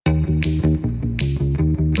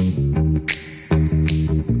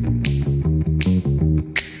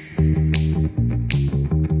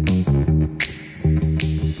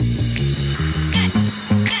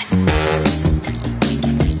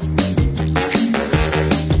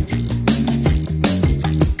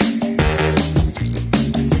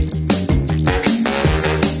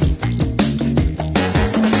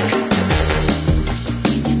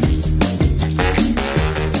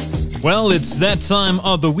Well, it's that time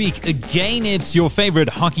of the week again. It's your favorite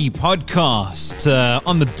hockey podcast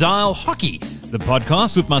on the dial, Hockey, the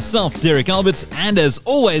podcast with myself, Derek Alberts, and as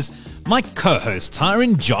always, my co-host,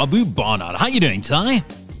 Tyron Jabu Barnard. How you doing, Ty?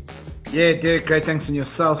 Yeah, Derek, great. Thanks, and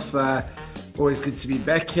yourself. Always good to be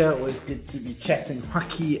back here. Always good to be chatting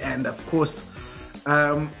hockey, and of course,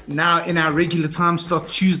 now in our regular time slot,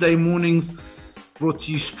 Tuesday mornings, brought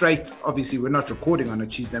to you straight. Obviously, we're not recording on a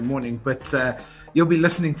Tuesday morning, but you'll be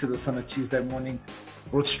listening to this on a Tuesday morning,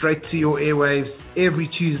 brought straight to your airwaves every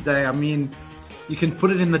Tuesday. I mean, you can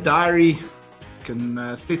put it in the diary, you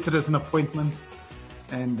can set it as an appointment,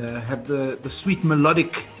 and have the sweet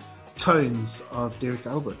melodic tones of Derek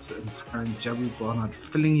Alberts and Tyron Jabu Barnard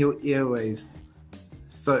filling your airwaves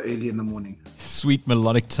so early in the morning. Sweet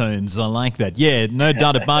melodic tones. I like that. Yeah, no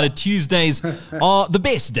doubt about it. Tuesdays are the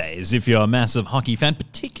best days if you're a massive hockey fan,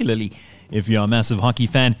 particularly if you're a massive hockey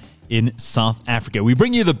fan in South Africa. We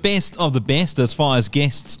bring you the best of the best as far as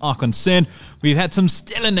guests are concerned. We've had some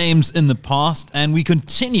stellar names in the past, and we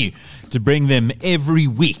continue to bring them every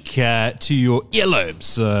week to your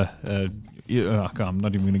earlobes. I'm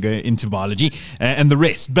not even going to go into biology and the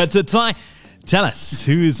rest. But Ty, tell us,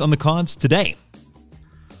 who is on the cards today?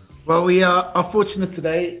 Well, we are fortunate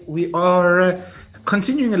today. We are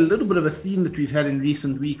continuing a little bit of a theme that we've had in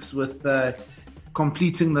recent weeks with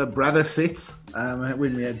completing the brother set.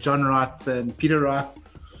 When we had John Wright and Peter Wright.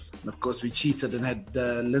 And of course, we cheated and had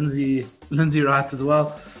Lindsay Wright as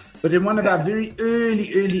well. But in one of our very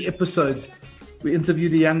early episodes, we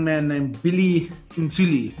interviewed a young man named Billy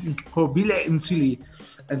Ntuli.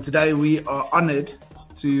 And today we are honored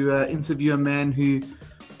to interview a man who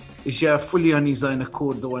is here fully on his own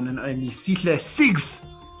accord, the one and only Sihle Sigs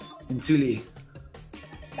Ntuli.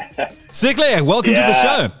 Sigle, welcome to the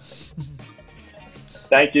show.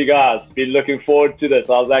 Thank you, guys. Been looking forward to this.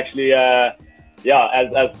 I was actually, as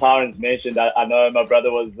Tyron's mentioned, I know my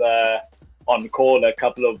brother was on call a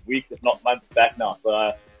couple of weeks, if not months back now. So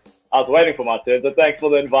I was waiting for my turn. So thanks for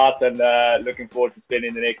the invite, and looking forward to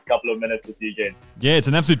spending the next couple of minutes with you, Jen. Yeah, it's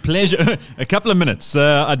an absolute pleasure. A couple of minutes.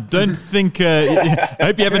 I don't think, I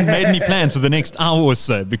hope you haven't made any plans for the next hour or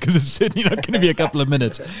so, because it's certainly not going to be a couple of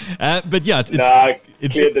minutes. But yeah,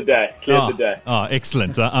 it's cleared the day. Cleared the day. Oh,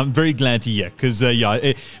 excellent. I'm very glad to hear, because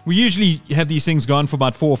we usually have these things going for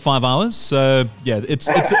about 4 or 5 hours. So yeah, it's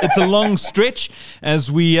a long stretch.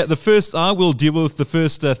 As we the first hour, we'll deal with the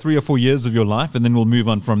first 3 or 4 years of your life, and then we'll move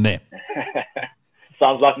on from there.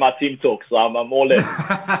 Sounds like my team talk, so I'm all in.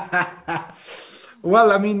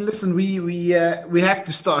 Well, I mean, listen, we have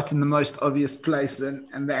to start in the most obvious place,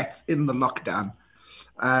 and that's in the lockdown.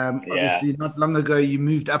 Obviously, not long ago, you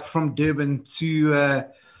moved up from Durban to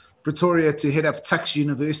Pretoria to head up Tuks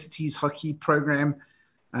University's hockey program,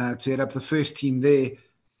 to head up the first team there.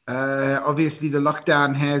 Obviously, the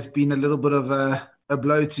lockdown has been a little bit of a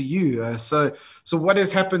blow to you. So what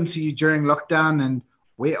has happened to you during lockdown, and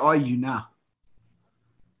where are you now?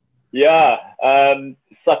 Yeah,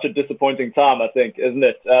 such a disappointing time, I think, isn't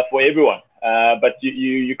it, for everyone? But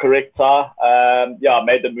you're correct, Ty. I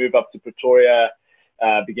made the move up to Pretoria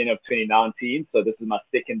beginning of 2019. So this is my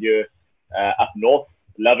second year up north.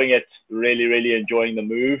 Loving it, really enjoying the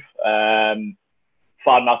move.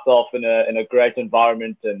 Found myself in a great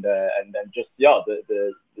environment, and just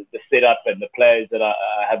the setup and the players that I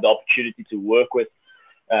had the opportunity to work with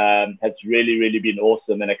has really been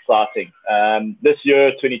awesome and exciting. This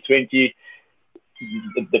year, 2020,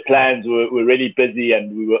 the plans were really busy,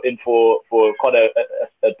 and we were in for quite a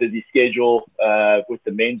busy schedule with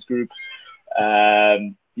the men's group.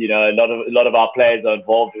 A lot of our players are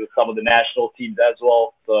involved with some of the national teams as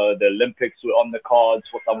well. So the Olympics were on the cards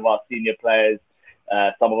for some of our senior players.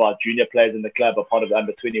 Some of our junior players in the club are part of the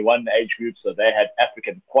under-21 age group, so they had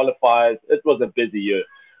African qualifiers. It was a busy year.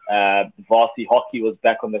 Varsity hockey was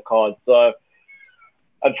back on the cards. So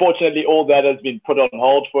unfortunately, all that has been put on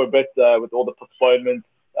hold for a bit with all the postponements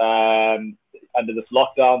under this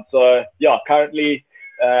lockdown. So yeah, currently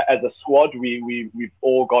as a squad, we've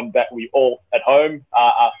all gone back. We all at home.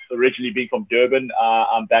 Originally being from Durban,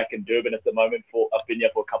 I'm back in Durban at the moment. I've been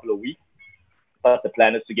here for a couple of weeks. But the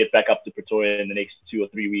plan is to get back up to Pretoria in the next 2 or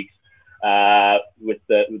 3 weeks, with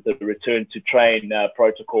the return to train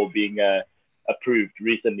protocol being approved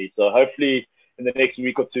recently. So hopefully in the next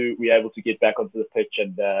week or two, we're able to get back onto the pitch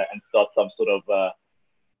and start some sort of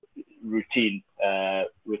routine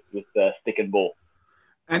with stick and ball.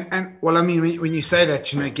 And well, I mean, when you say that,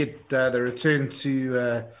 get the return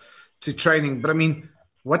to training, but I mean,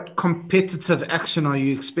 what competitive action are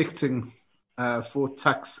you expecting for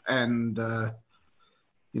Tuks and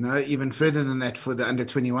even further than that for the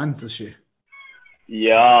under-21s this year?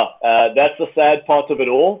 Yeah, that's the sad part of it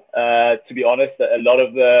all. To be honest, a lot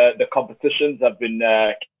of the competitions have been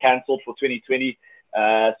cancelled for 2020.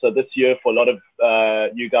 So this year, for a lot of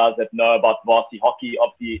you guys that know about varsity hockey,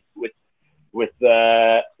 obviously with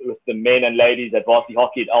the men and ladies at varsity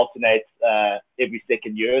hockey, it alternates every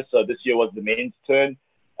second year. So this year was the men's turn,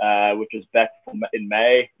 which was back in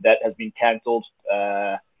May. That has been cancelled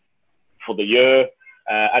for the year.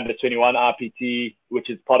 Under 21 RPT, which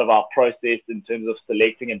is part of our process in terms of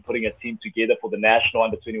selecting and putting a team together for the national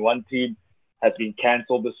under 21 team, has been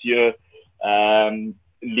cancelled this year.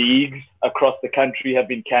 Leagues across the country have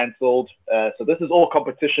been cancelled. So this is all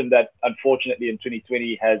competition that unfortunately in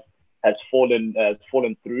 2020 has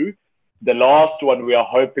fallen through. The last one we are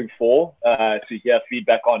hoping for to hear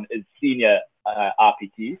feedback on is senior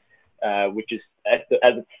RPT, which is as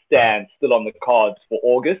it stands still on the cards for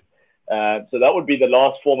August. So that would be the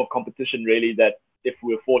last form of competition, really, that if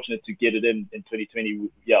we're fortunate to get it in 2020,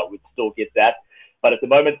 we'd still get that. But at the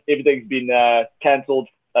moment, everything's been cancelled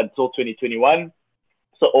until 2021.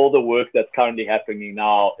 So all the work that's currently happening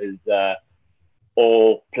now is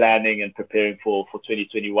all planning and preparing for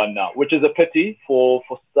 2021 now, which is a pity for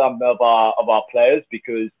some of our players,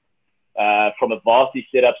 because from a varsity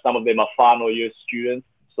setup, some of them are final year students.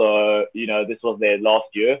 So, this was their last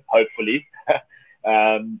year, hopefully.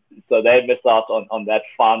 So they miss out on that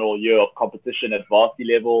final year of competition at varsity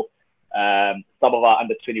level. Some of our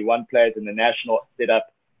under 21 players in the national setup,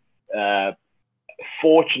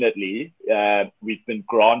 fortunately, we've been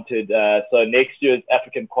granted. So next year's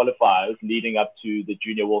African qualifiers leading up to the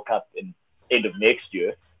Junior World Cup in end of next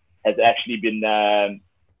year has actually been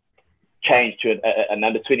changed to an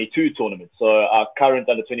under 22 tournament. So our current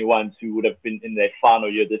under 21s who would have been in their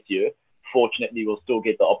final year this year, fortunately, will still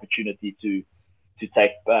get the opportunity to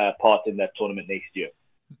take part in that tournament next year.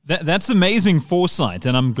 That's amazing foresight,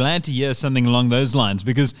 and I'm glad to hear something along those lines,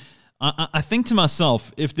 because I think to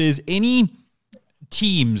myself, if there's any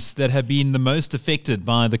teams that have been the most affected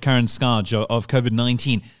by the current scourge of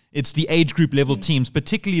COVID-19, it's the age group level teams,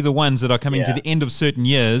 particularly the ones that are coming to the end of certain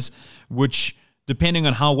years, which, depending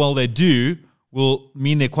on how well they do, will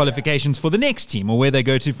mean their qualifications for the next team or where they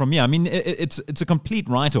go to from here. I mean, it's a complete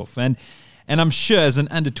write-off. And I'm sure as an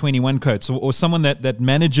under-21 coach or someone that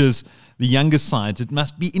manages the younger sides, it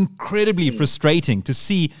must be incredibly frustrating to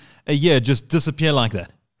see a year just disappear like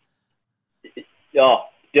that. Yeah,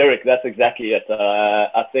 Derek, that's exactly it.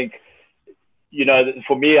 I think,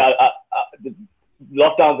 for me, the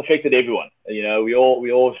lockdowns affected everyone. We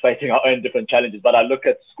all facing our own different challenges. But I look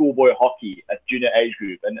at schoolboy hockey at junior age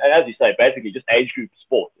group, and as you say, basically just age group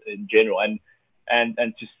sport in general, and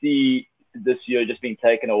to see this year just being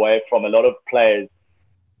taken away from a lot of players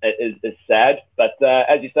is sad. But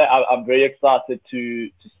as you say, I'm very excited to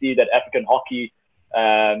see that African hockey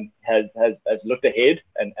has looked ahead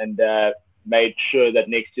and made sure that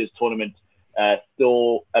next year's tournament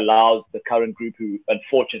still allows the current group who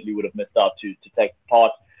unfortunately would have missed out to take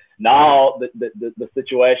part. Now the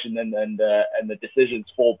situation and the decisions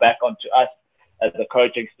fall back onto us as the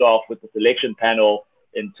coaching staff with the selection panel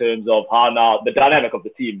in terms of how now the dynamic of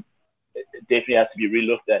the team definitely has to be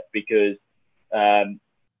re-looked at, because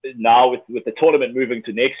now with the tournament moving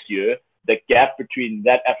to next year, the gap between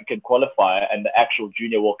that African qualifier and the actual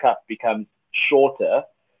Junior World Cup becomes shorter.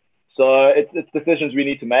 So it's decisions we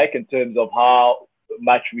need to make in terms of how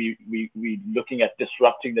much we looking at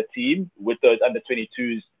disrupting the team with those under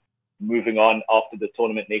 22s moving on after the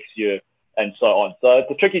tournament next year and so on. So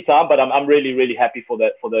it's a tricky time, but I'm really, really happy for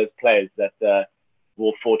those players that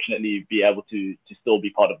will fortunately be able to still be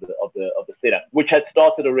part of the setup, which had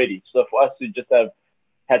started already. So for us to just have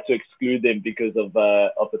had to exclude them because of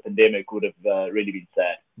the pandemic would have really been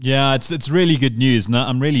sad. Yeah, it's really good news. No,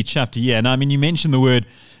 I'm really chuffed to hear. And I mean, you mentioned the word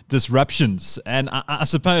disruptions, and I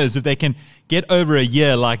suppose if they can get over a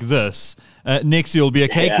year like this, next year will be a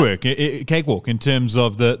cakewalk in terms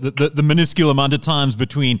of the minuscule amount of times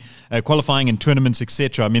between qualifying and tournaments,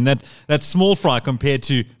 etc. I mean, that's small fry compared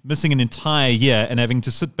to missing an entire year and having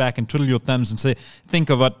to sit back and twiddle your thumbs and think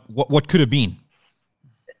of what could have been.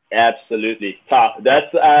 Absolutely.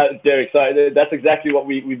 That's Derek. So that's exactly what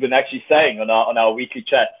we've been actually saying on our weekly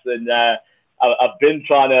chats, and I've been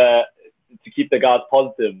trying to keep the guys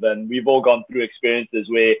positive, and we've all gone through experiences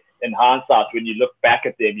where, in hindsight, when you look back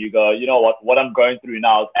at them, you go, you know what I'm going through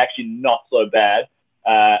now is actually not so bad.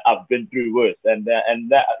 I've been through worse, and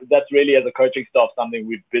that's really, as a coaching staff, something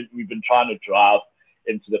we've been trying to drive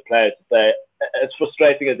into the players to say, as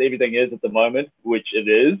frustrating as everything is at the moment, which it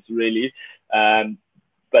is really.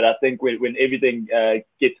 But I think when everything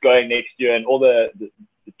gets going next year and all the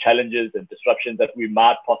challenges and disruptions that we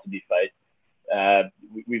might possibly face,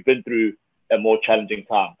 we've been through a more challenging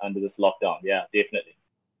time under this lockdown. Yeah, definitely.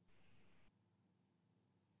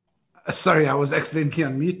 Sorry, I was accidentally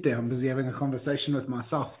on mute there. I'm busy having a conversation with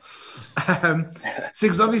myself.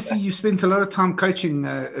 Six, obviously, you spent a lot of time coaching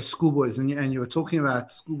schoolboys, and you were talking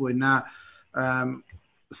about schoolboy now.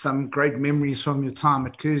 Some great memories from your time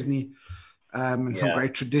at Kearsney, and some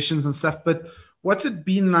great traditions and stuff. But what's it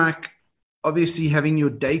been like, obviously, having your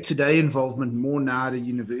day-to-day involvement more now at a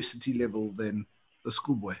university level than the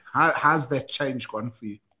schoolboy? How's that change gone for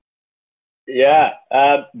you? Yeah,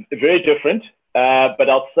 very different. But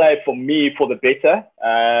I'll say for me, for the better,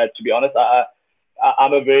 to be honest, I'd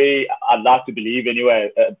like to believe anyway,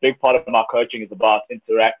 a big part of my coaching is about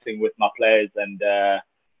interacting with my players and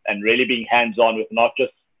really being hands-on with not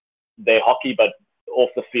just their hockey, but off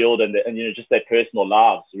the field and just their personal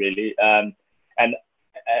lives, really. And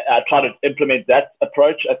I try to implement that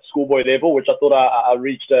approach at schoolboy level, which I thought I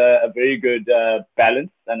reached a very good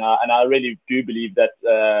balance. And I really do believe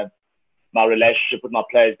that my relationship with my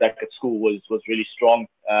players back at school was really strong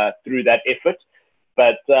through that effort.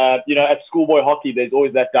 But, at schoolboy hockey, there's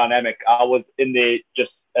always that dynamic. I was in there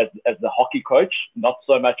just as the hockey coach, not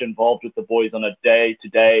so much involved with the boys on a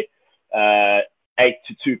day-to-day 8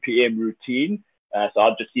 to 2 p.m. routine. So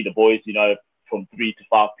I'd just see the boys, from 3 to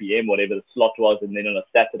 5 p.m., whatever the slot was, and then on a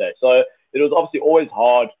Saturday. So it was obviously always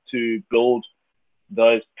hard to build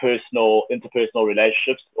those interpersonal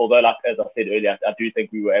relationships. Although, like as I said earlier, I do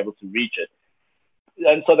think we were able to reach it.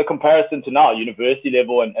 And so the comparison to now, university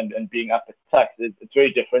level and being up at Tuks, it's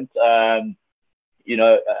very different. I'm in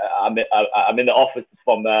the office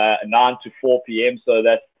from 9 to 4 p.m. So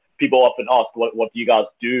that people often ask, what do you guys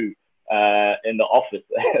do in the office?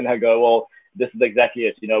 And I go, well, this is exactly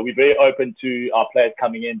it. We're very open to our players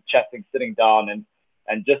coming in, chatting, sitting down,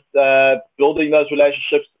 and just building those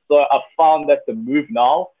relationships. So I've found that the move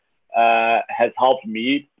now has helped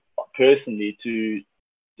me personally to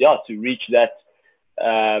reach that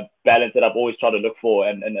balance that I've always tried to look for,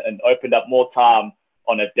 and opened up more time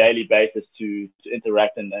on a daily basis to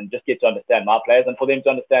interact and just get to understand my players and for them to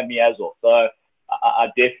understand me as well. So I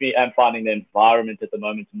definitely am finding the environment at the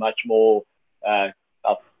moment much more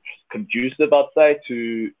conducive, I'd say,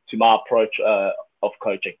 to my approach of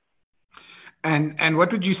coaching. And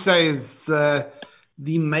what would you say is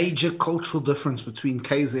the major cultural difference between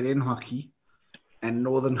KZN hockey and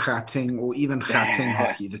Northern Gauteng or even Gauteng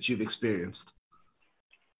hockey that you've experienced?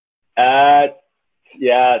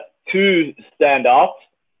 Two stand out.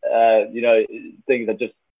 Things that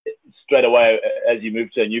just straight away as you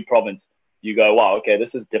move to a new province, you go, wow, okay, this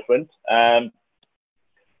is different.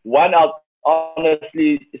 One, I'll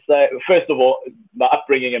honestly say, first of all, my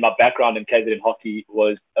upbringing and my background in KZN hockey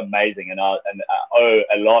was amazing, and I owe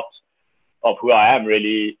a lot of who I am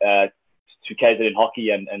really to KZN hockey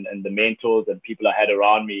and the mentors and people I had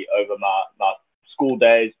around me over my school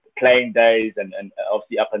days, playing days, and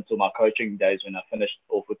obviously up until my coaching days when I finished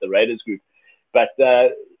off with the Raiders group. But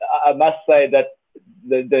I must say that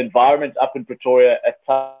the environment up in Pretoria at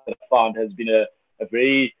times that I found has been a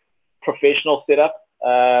very professional setup,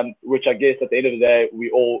 which I guess at the end of the day,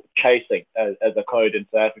 we're all chasing as a code in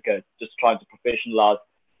South Africa, just trying to professionalize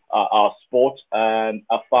our sport. And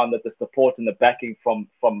I found that the support and the backing from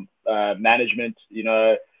management,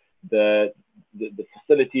 the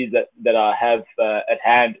facilities that I have at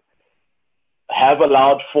hand have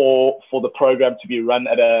allowed for the program to be run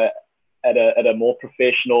at a more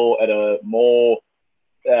professional, at a more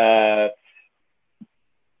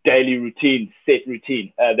daily routine, set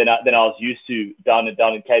routine than I was used to down in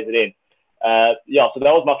KZN. So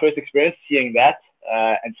that was my first experience seeing that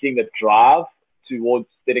and seeing the drive towards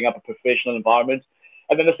setting up a professional environment.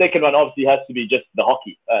 And then the second one obviously has to be just the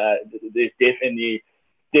hockey. There's definitely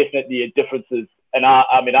differences. And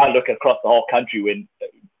I look across the whole country when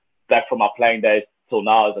back from my playing days till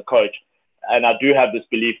now as a coach. And I do have this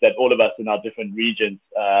belief that all of us in our different regions,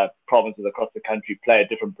 provinces across the country play a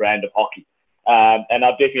different brand of hockey. And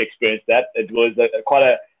I've definitely experienced that. It was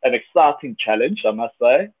quite an exciting challenge, I must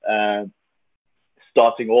say.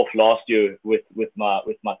 Starting off last year with my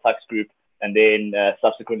Tuks group, and then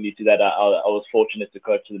subsequently to that, I was fortunate to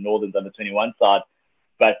coach the Northerns under 21 side.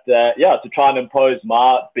 But to try and impose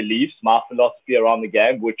my beliefs, my philosophy around the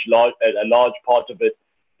game, which a large part of it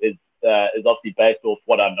is obviously based off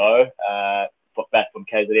what I know back from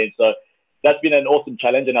KZN. So that's been an awesome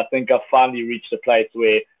challenge, and I think I've finally reached a place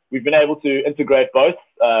where we've been able to integrate both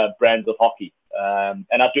brands of hockey.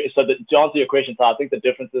 To answer your question, so I think the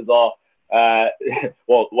differences are,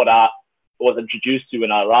 what I was introduced to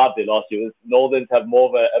when I arrived there last year was Northerns have more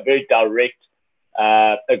of a very direct,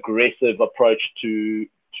 aggressive approach to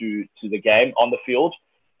the game on the field,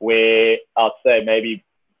 where I'd say maybe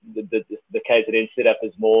the KZN setup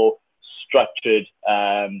is more structured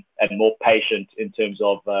and more patient in terms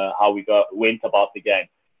of how we went about the game.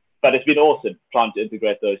 But it's been awesome trying to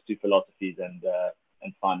integrate those two philosophies and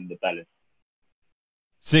finding the balance.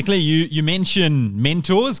 Secondly, you mentioned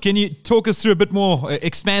mentors. Can you talk us through a bit more,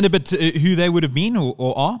 expand a bit who they would have been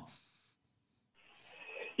or are?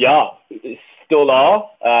 Yeah, still are.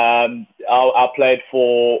 I played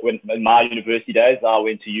in my university days, I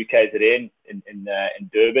went to UKZN in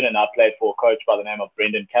Durban, and I played for a coach by the name of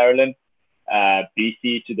Brendan Carolyn,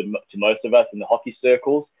 BC to most of us in the hockey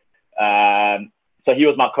circles. So he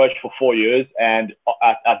was my coach for 4 years, and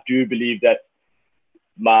I do believe that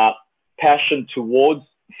my passion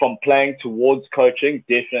from playing towards coaching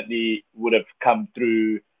definitely would have come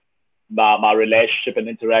through my relationship and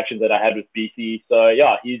interactions that I had with BC. So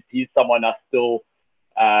yeah, he's someone I still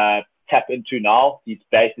tap into now. He's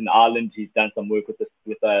based in Ireland. He's done some work with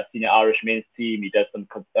the senior Irish men's team. He does some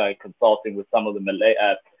consulting with some of the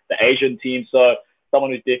Asian teams. So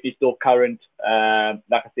someone who's definitely still current.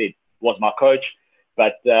 Like I said, was my coach,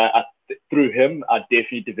 but through him, I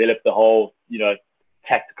definitely developed the whole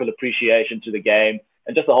tactical appreciation to the game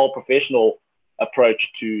and just the whole professional approach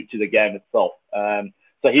to the game itself.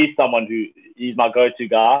 So he's my go-to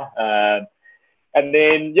guy. And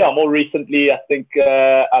then, more recently, I think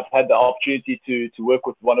I've had the opportunity to work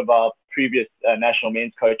with one of our previous national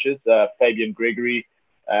men's coaches, Fabian Gregory.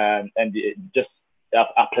 I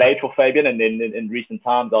played for Fabian, and then in recent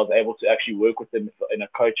times, I was able to actually work with him in a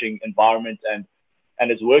coaching environment, and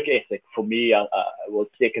his work ethic for me was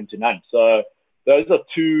second to none. So those are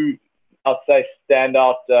two, I'd say,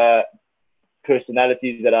 standout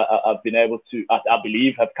personalities that I've been able to, I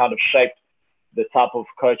believe, have kind of shaped the type of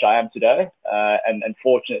coach I am today, and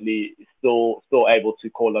fortunately still able to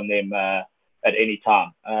call on them at any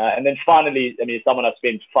time. And then finally, someone I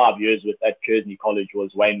spent 5 years with at Kearsney College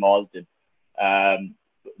was Wayne Marsden.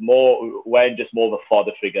 Wayne, just more of a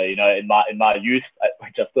father figure, in my youth,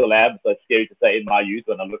 which I still am, so it's scary to say in my youth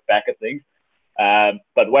when I look back at things.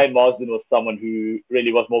 But Wayne Marsden was someone who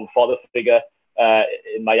really was more of a father figure.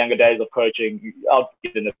 In my younger days of coaching, I'd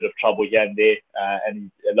get in a bit of trouble here and there,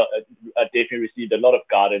 and I definitely received a lot of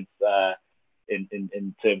guidance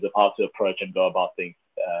in terms of how to approach and go about things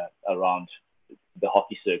around the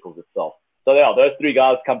hockey circles itself. So yeah, those three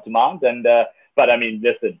guys come to mind, but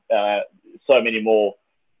listen, so many more.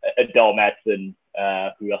 Adele Matson,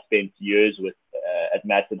 who I spent years with at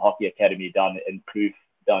Matson Hockey Academy down in Kloof,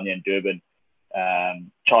 down here in Durban,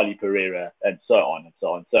 Charlie Pereira, and so on,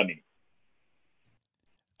 so many.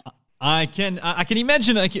 I can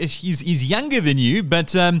imagine he's younger than you,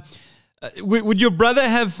 but would your brother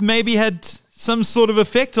have maybe had some sort of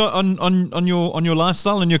effect on your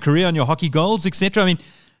lifestyle, on your career, on your hockey goals, etc.?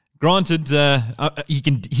 Granted,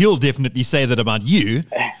 he'll definitely say that about you,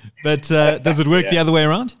 but does it work the other way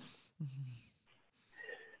around?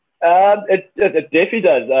 It definitely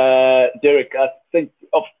does, Derek. I think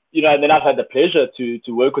and then I've had the pleasure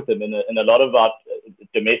to work with him in a lot of our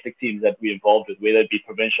domestic teams that we're involved with, whether it be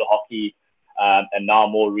provincial hockey, and now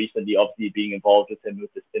more recently, obviously being involved with him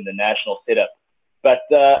in the national setup. But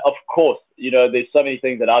of course, there's so many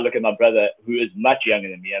things that I look at my brother, who is much younger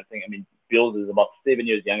than me. Bills is about 7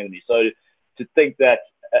 years younger than me. So to think that,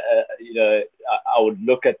 I would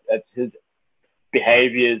look at his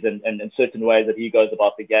behaviors and certain ways that he goes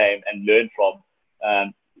about the game and learn from.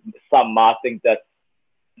 Some might think that's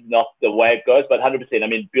not the way it goes, but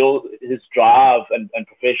 100%. Bill, his drive and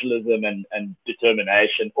professionalism and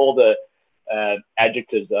determination, all the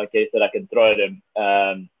adjectives, I guess, that I can throw at him,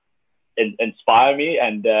 inspire me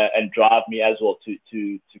and drive me as well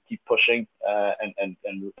to keep pushing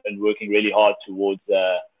and working really hard towards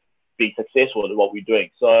being successful at what we're doing.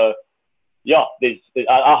 So yeah,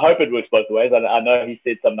 I hope it works both ways. I know he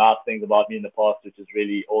said some nice things about me in the past, which is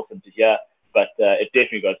really awesome to hear. But it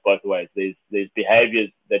definitely goes both ways. There's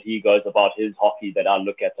behaviors that he goes about his hockey that I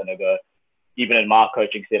look at and I go, even in my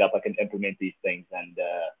coaching setup, I can implement these things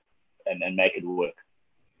and make it work.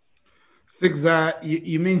 Sigs,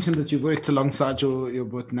 you mentioned that you've worked alongside your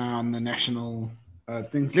book now on the national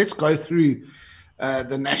things. Let's go through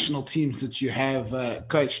the national teams that you have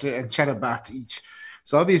coached and chat about each.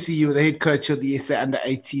 So obviously you were the head coach of the SA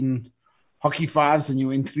Under-18 Hockey Fives and you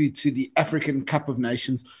went through to the African Cup of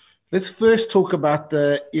Nations. Let's first talk about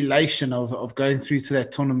the elation of going through to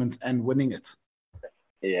that tournament and winning it.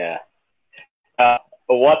 Yeah.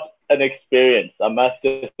 What an experience. I must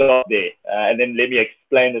just stop there and then let me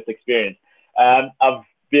explain this experience. I've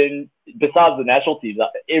been, besides the national teams,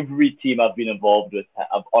 every team I've been involved with,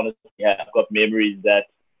 I've got memories that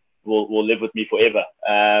will live with me forever.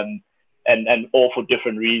 And all for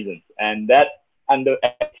different reasons. And that under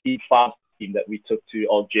T5 team that we took to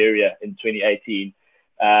Algeria in 2018.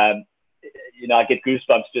 I get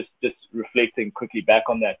goosebumps just reflecting quickly back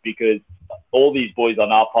on that, because all these boys are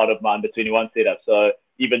now part of my under 21 setup. So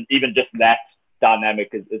even just that dynamic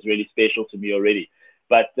is really special to me already.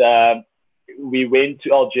 But we went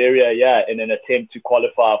to Algeria, in an attempt to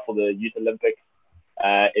qualify for the Youth Olympics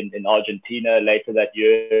in Argentina later that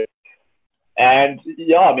year. And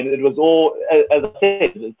it was all, as I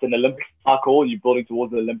said, it's an Olympic cycle. You're building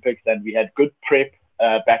towards the Olympics, and we had good prep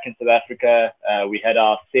back in South Africa. We had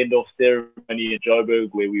our send-off ceremony in Joburg,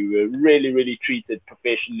 where we were really, really treated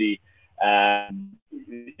professionally, in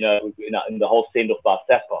the whole send-off by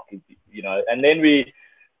SASCOC, and then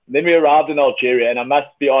we arrived in Algeria. And I must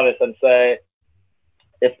be honest and say,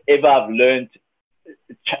 if ever I've learned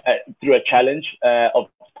through a challenge of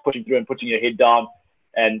pushing through and putting your head down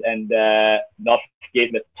and not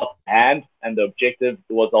forgetting the top hand and the objective,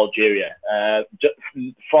 was Algeria. Just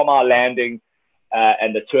from our landing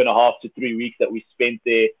and the 2.5 to 3 weeks that we spent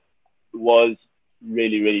there was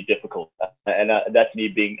really, really difficult. And that's me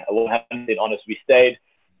being 100% honest. We stayed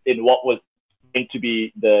in what was meant to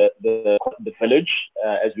be the village.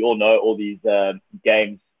 As we all know, all these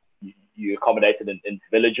games, you accommodated in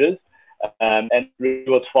villages. And it really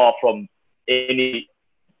was far from any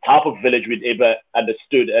type of village we'd ever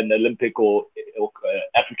understood an Olympic or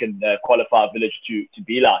African qualified village to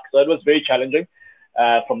be like. So it was very challenging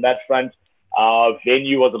from that front. Our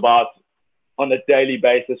venue was on a daily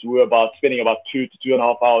basis, we were spending about 2 to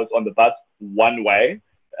 2.5 hours on the bus one way.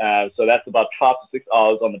 So that's about 5 to 6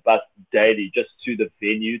 hours on the bus daily, just to the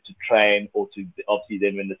venue to train, or to obviously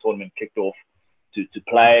then when the tournament kicked off to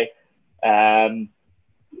play. And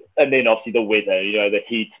then obviously the weather, the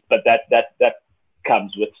heat, but that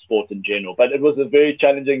comes with sport in general. But it was a very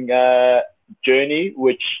challenging journey,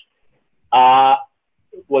 which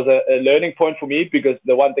was a learning point for me, because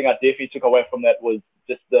the one thing I definitely took away from that was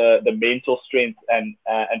just the mental strength and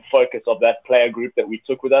focus of that player group that we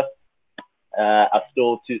took with us. I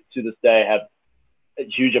still to this day have a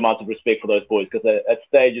huge amount of respect for those boys, because at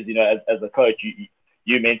stages, as a coach,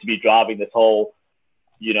 you're meant to be driving this whole,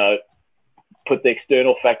 put the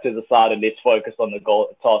external factors aside and let's focus on the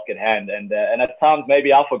goal task at hand. And at times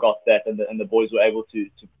maybe I forgot that, and the boys were able to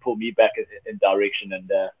pull me back in direction.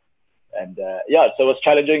 So it was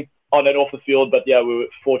challenging on and off the field, but we were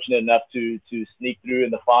fortunate enough to sneak through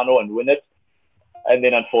in the final and win it. And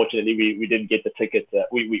then unfortunately we didn't get the ticket.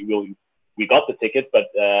 We got the ticket, but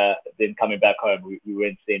then coming back home, we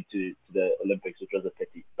weren't sent to the Olympics, which was a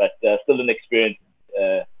pity. But still an experience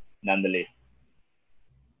nonetheless.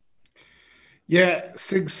 Yeah,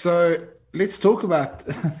 Sig, so let's talk about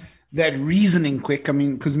that reasoning quick. I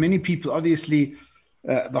mean, because many people, obviously,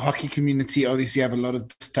 the hockey community obviously have a lot of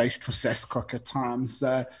distaste for SASCOC at times.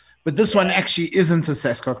 But this one actually isn't a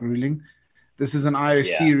SASCOC ruling. This is an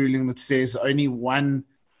IOC ruling that says only one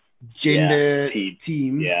gender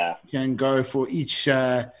team can go for each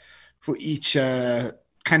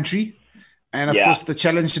country. And of course, the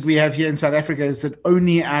challenge that we have here in South Africa is that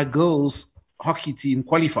only our girls hockey team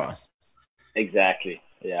qualifies. Exactly.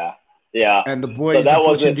 Yeah. And the boys, so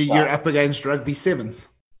unfortunately, you're up against rugby sevens.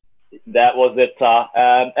 That was it.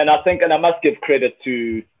 And I think, and I must give credit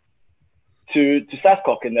to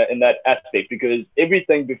SASCOC in that aspect, because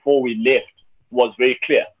everything before we left was very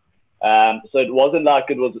clear. So it wasn't like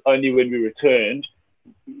it was only when we returned,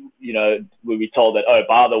 when we told that, oh,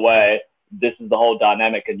 by the way, this is the whole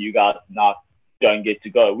dynamic and you guys now don't get to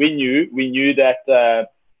go. We knew that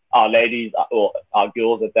our ladies or our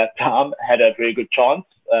girls at that time had a very good chance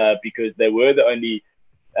because they were the only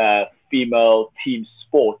female team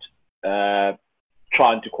sport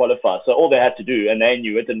trying to qualify. So all they had to do, and they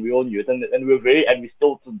knew it, and we all knew it, and we were we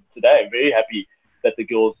still today very happy that the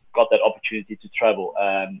girls got that opportunity to travel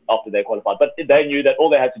after they qualified. But they knew that all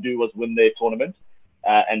they had to do was win their tournament,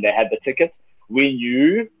 and they had the ticket. We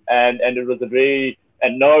knew, and it was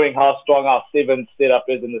and knowing how strong our seven setup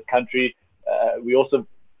is in this country, we also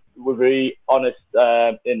were very honest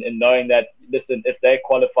in knowing that, listen, if they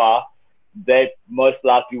qualify, they most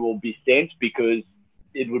likely will be sent, because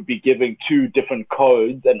it would be giving two different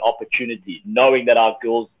codes an opportunity, knowing that our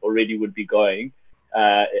girls already would be going.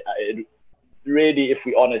 It really, if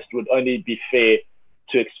we're honest, would only be fair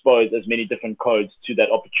to expose as many different codes to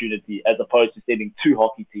that opportunity, as opposed to sending two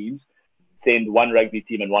hockey teams, send one rugby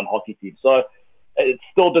team and one hockey team. So it's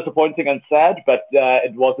still disappointing and sad, but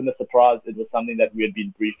it wasn't a surprise. It was something that we had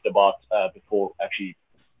been briefed about before actually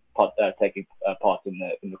taking part in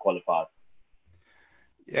the qualifiers.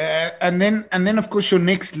 Yeah, and then of course your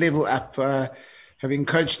next level up, having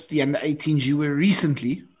coached the under 18s, you were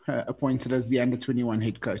recently appointed as the under 21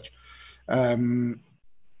 head coach.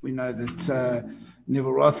 We know that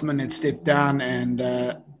Neville Rothman had stepped down, and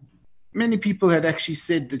many people had actually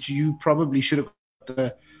said that you probably should have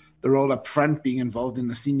got the role up front, being involved in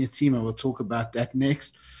the senior team. I will talk about that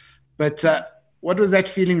next. But what was that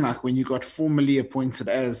feeling like when you got formally appointed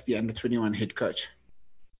as the under-21 head coach?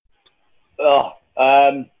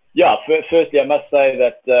 Yeah, firstly, I must say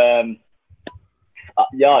that,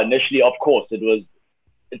 initially, of course, it was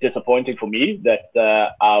disappointing for me that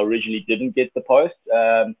I originally didn't get the post.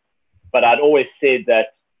 But I'd always said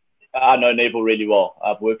that I know Neville really well.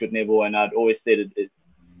 I've worked with Neville, and I'd always said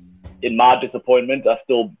in my disappointment, I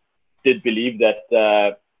still did believe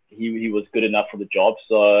that he was good enough for the job.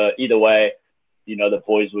 So either way, the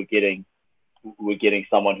boys were getting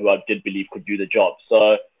someone who I did believe could do the job.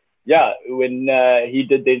 So yeah, when he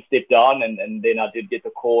did then step down, and then I did get the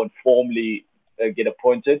call and formally get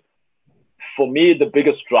appointed. For me, the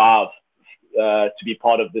biggest drive to be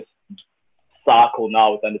part of this cycle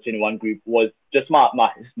now with the under-21 group was just my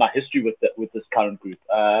history with this current group.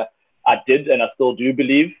 I did, and I still do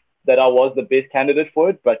believe that I was the best candidate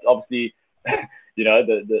for it, but obviously,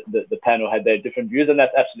 the panel had their different views, and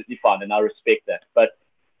that's absolutely fine, and I respect that. But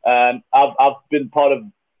I've been part of,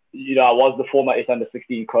 I was the former S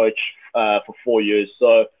under-16 coach for 4 years.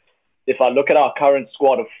 So if I look at our current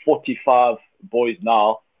squad of 45 boys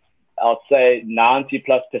now, I'd say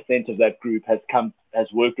 90+% of that group has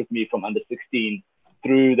worked with me from under-16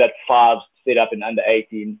 through that 5 set up in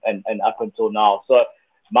under-18 and up until now. So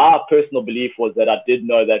my personal belief was that I did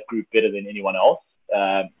know that group better than anyone else.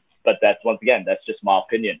 But that's just my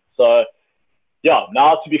opinion. So yeah,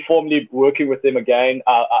 now to be formally working with them again,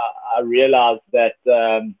 I realized that,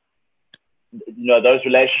 those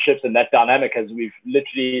relationships and that dynamic we've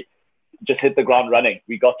literally just hit the ground running.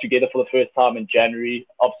 We got together for the first time in January.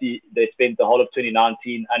 Obviously, they spent the whole of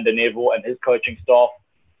 2019 under Neville and his coaching staff.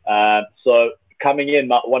 So coming in,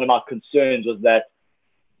 one of my concerns was that,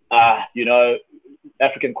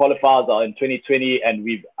 African qualifiers are in 2020, and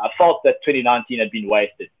I felt that 2019 had been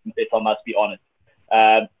wasted, if I must be honest.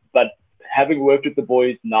 But having worked with the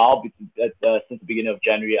boys now since the beginning of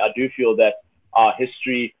January, I do feel that our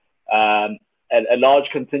history, and a large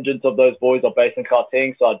contingent of those boys are based in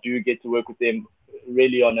Gauteng, so I do get to work with them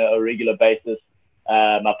really on a regular basis.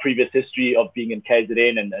 My previous history of being in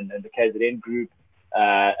KZN and the KZN group,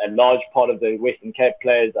 a large part of the Western Cape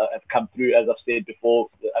players have come through, as I've said before,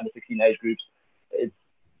 the under-16 age groups.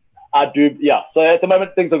 So at the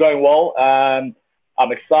moment, things are going well.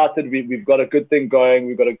 I'm excited. We've got a good thing going.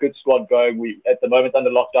 We've got a good squad going. At the moment under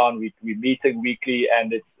lockdown, we're meeting weekly,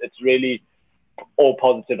 and it's really all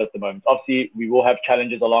positive at the moment. Obviously, we will have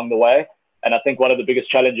challenges along the way, and I think one of the biggest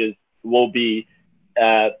challenges will be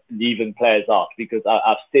leaving players out, because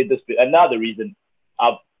I've said this, and now the reason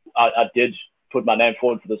I did put my name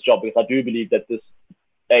forward for this job, because I do believe that this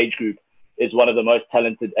age group is one of the most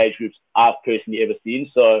talented age groups I've personally ever seen.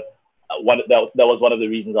 So that was one of the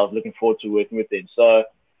reasons I was looking forward to working with them. So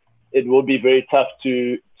it will be very tough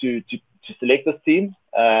to select this team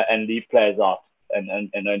and leave players out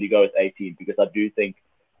and only go with 18, because I do think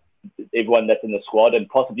everyone that's in the squad, and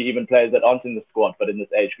possibly even players that aren't in the squad but in this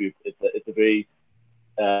age group, it's a very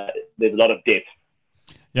there's a lot of depth.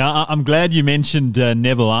 Yeah, I'm glad you mentioned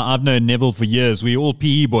Neville. I've known Neville for years. We're all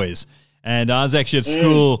PE boys, and I was actually at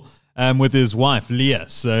school with his wife, Leah.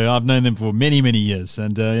 So I've known them for many, many years.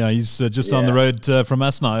 And he's just on the road from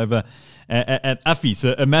us now over at Uffie.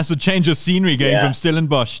 So a massive change of scenery going from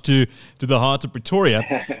Stellenbosch to the heart of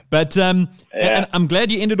Pretoria. But and I'm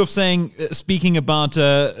glad you ended off speaking about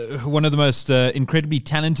one of the most incredibly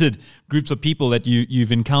talented groups of people that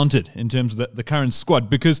you've encountered in terms of the current squad,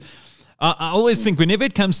 because I always think whenever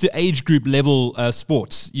it comes to age group level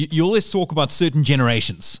sports, you always talk about certain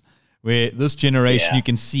generations, where this generation you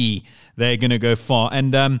can see they're going to go far.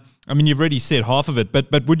 And I mean, you've already said half of it,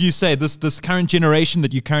 but would you say this current generation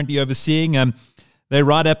that you're currently overseeing, they're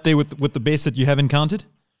right up there with the best that you have encountered?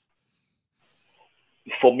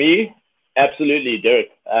 For me, absolutely,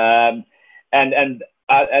 Derek. And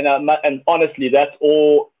honestly, that's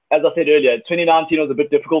all. As I said earlier, 2019 was a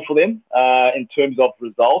bit difficult for them in terms of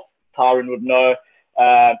results. Tyron would know.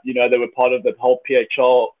 They were part of the whole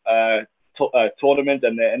PHL tournament,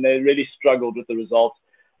 and they really struggled with the results.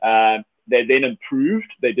 They then improved.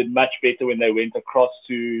 They did much better when they went across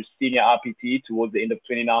to senior RPT towards the end of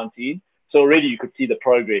 2019. So already you could see the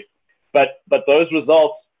progress. But those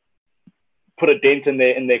results put a dent in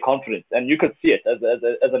their confidence, and you could see it as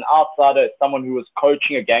an outsider, as someone who was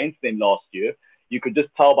coaching against them last year. You could just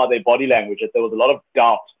tell by their body language that there was a lot of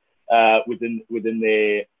doubt within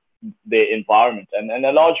their environment, and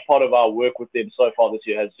a large part of our work with them so far this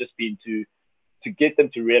year has just been to get them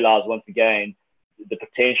to realize once again the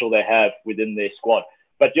potential they have within their squad.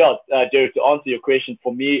 But yeah, Derek, to answer your question,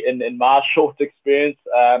 for me, in my short experience,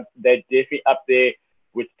 they're definitely up there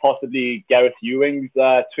with possibly Gareth Ewing's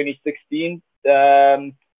 2016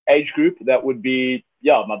 age group. That would be,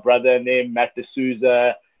 my brother and them, Matt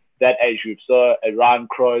D'Souza, that age group. So Ryan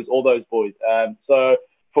Crows, all those boys. So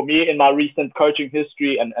for me, in my recent coaching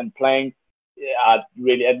history and playing,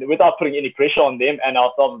 really, and without putting any pressure on them and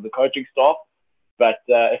ourselves as the coaching staff, but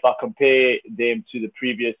if I compare them to the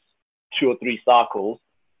previous 2 or 3 cycles,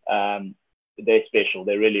 they're special.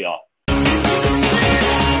 They really are.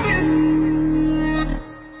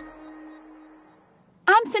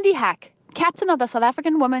 I'm Cindy Hack, captain of the South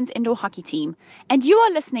African women's indoor hockey team, and you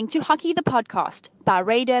are listening to Hockey the Podcast by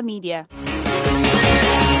Radar Media.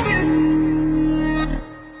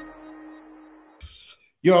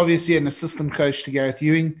 You're obviously an assistant coach to Gareth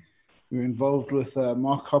Ewing. You're involved with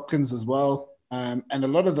Mark Hopkins as well. And a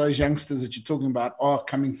lot of those youngsters that you're talking about are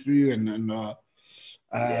coming through and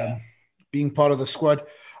being part of the squad.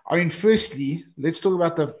 I mean, firstly, let's talk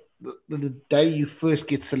about the day you first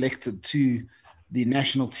get selected to the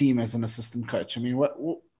national team as an assistant coach. I mean,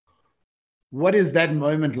 what is that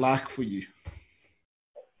moment like for you?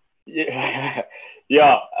 I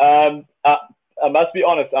must be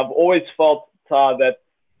honest. I've always felt that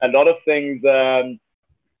a lot of things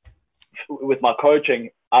with my coaching,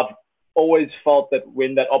 I've always felt that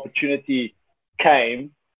when that opportunity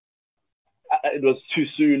came, it was too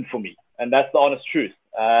soon for me. And that's the honest truth.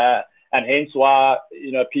 And hence why,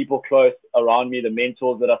 people close around me, the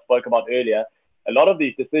mentors that I spoke about earlier, a lot of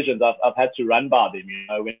these decisions I've had to run by them,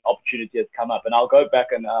 when opportunity has come up. And I'll go back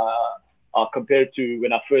and I'll compare it to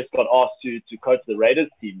when I first got asked to coach the Raiders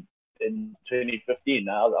team in 2015.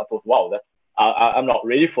 I thought, wow, I'm not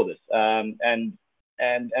ready for this. And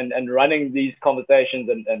running these conversations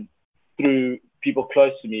and through people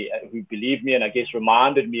close to me who believe me and I guess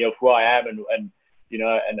reminded me of who I am and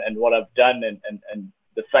what I've done and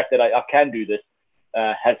the fact that I can do this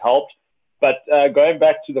has helped. But going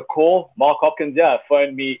back to the call, Mark Hopkins,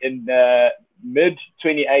 phoned me in mid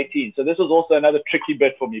 2018. So this was also another tricky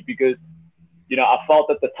bit for me because, I felt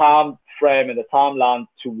that the time frame and the timeline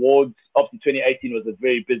towards, obviously 2018 was a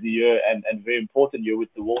very busy year and very important year with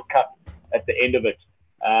the World Cup at the end of it.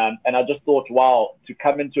 And I just thought, wow, to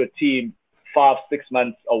come into a team 5-6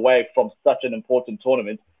 months away from such an important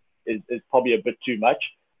tournament is probably a bit too much.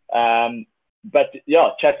 But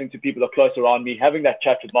chatting to people who are close around me, having that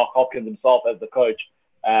chat with Mark Hopkins himself as the coach,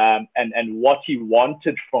 and what he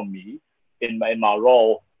wanted from me in my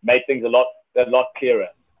role made things a lot clearer.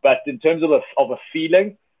 But in terms of a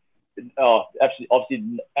feeling, absolutely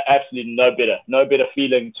no better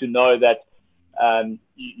feeling to know that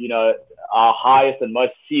our highest and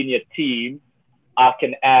most senior team, I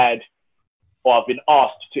can add, or I've been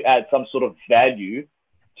asked to add some sort of value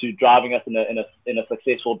to driving us in a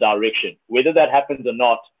successful direction. Whether that happens or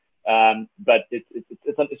not, but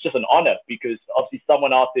it's just an honor because obviously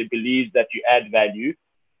someone out there believes that you add value,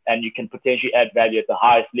 and you can potentially add value at the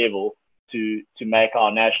highest level to make our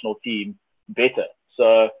national team better.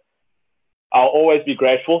 So I'll always be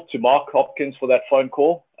grateful to Mark Hopkins for that phone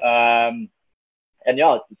call. And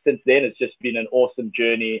since then it's just been an awesome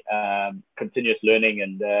journey, continuous learning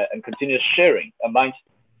and continuous sharing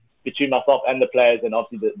between myself and the players, and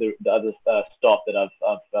obviously the other staff that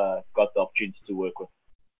I've got the opportunity to work with.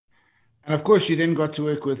 And of course, you then got to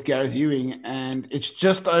work with Gareth Ewing, and it's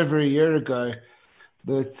just over a year ago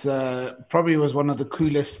that probably was one of the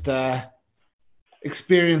coolest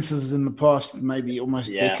experiences in the past, maybe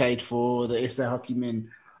almost decade for the SA hockey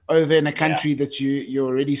men over in a country that you're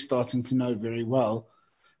already starting to know very well,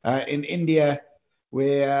 in India,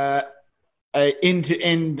 where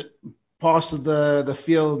end-to-end pass of the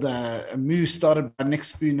field, a move started by Nick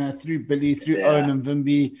Spooner through Billy, through Owen and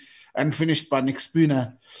Vimby, and finished by Nick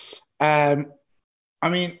Spooner.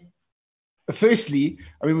 Firstly,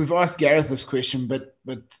 we've asked Gareth this question, but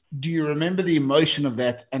do you remember the emotion of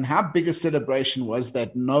that, and how big a celebration was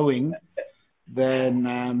that, knowing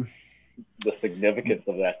then the significance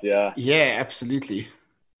of that? Yeah, absolutely.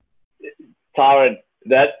 Tyron,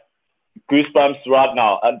 that goosebumps right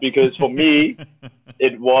now, and because for me,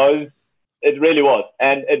 it really was,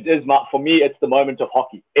 and it is for me, it's the moment of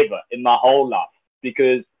hockey ever in my whole life,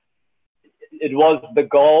 because it was the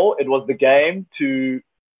goal, it was the game to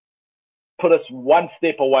put us one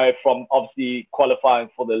step away from obviously qualifying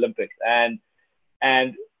for the Olympics. And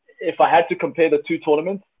if I had to compare the two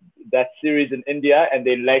tournaments, that series in India and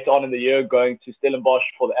then later on in the year going to Stellenbosch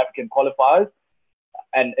for the African qualifiers,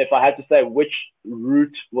 and if I had to say which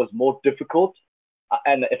route was more difficult,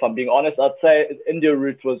 and if I'm being honest, I'd say India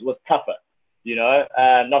route was tougher.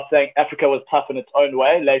 Not saying Africa was tough in its own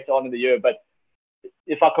way later on in the year, but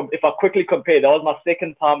if I quickly compare, that was my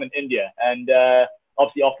second time in India, and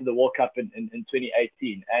obviously after the World Cup in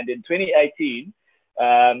 2018. And in 2018,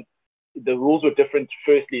 the rules were different,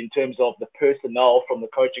 firstly, in terms of the personnel from the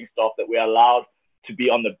coaching staff that were allowed to be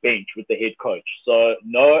on the bench with the head coach. So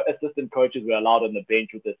no assistant coaches were allowed on the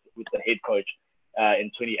bench with the head coach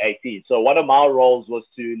in 2018. So one of my roles was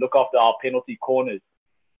to look after our penalty corners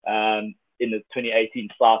in the 2018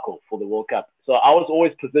 cycle for the World Cup. So I was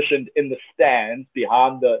always positioned in the stands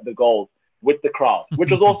behind the goals with the crowd, which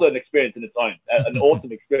was also an experience in its own, an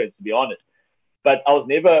awesome experience, to be honest. But I was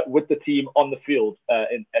never with the team on the field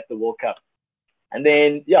at the World Cup. And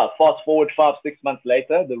then, fast forward 5-6 months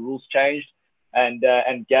later, the rules changed, and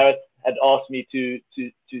Gareth had asked me to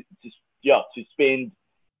spend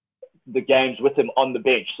the games with him on the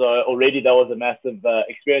bench. So already that was a massive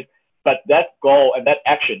experience. But that goal and that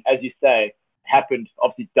action, as you say, happened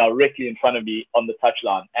obviously directly in front of me on the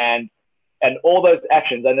touchline. And all those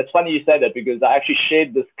actions, and it's funny you say that because I actually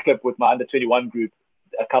shared this clip with my under-21 group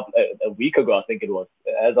a week ago, I think it was.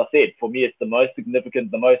 As I said, for me, it's the most significant,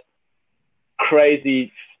 the most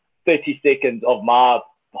crazy 30 seconds of my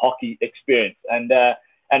hockey experience. And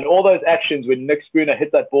all those actions when Nick Spooner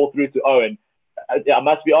hit that ball through to Owen, I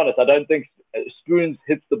must be honest, I don't think Spoons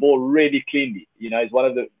hits the ball really cleanly. He's one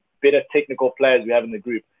of the better technical players we have in the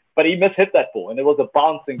group. But he mishit that ball, and it was a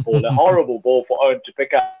bouncing ball, a horrible ball for Owen to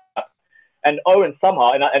pick up. And Owen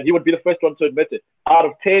somehow, and he would be the first one to admit it, out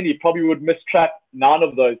of 10, he probably would mistrack 9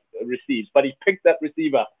 of those receives, but he picked that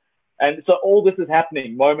receiver. And so all this is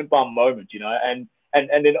happening moment by moment, and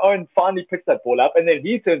then Owen finally picks that ball up, and then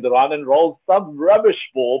he turns around and rolls some rubbish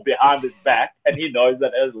ball behind his back, and he knows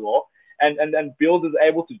that as well. And Bills is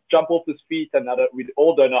able to jump off his feet, and we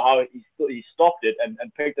all don't know how he stopped it and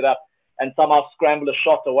picked it up and somehow scrambled a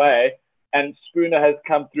shot away. And Spooner has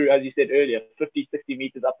come through, as you said earlier, 50, 60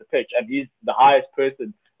 meters up the pitch, and he's the highest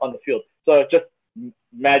person on the field. So just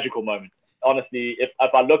magical moment. Honestly, if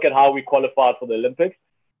I look at how we qualified for the Olympics,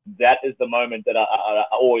 that is the moment that I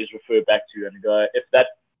always refer back to and go, if that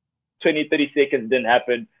 20, 30 seconds didn't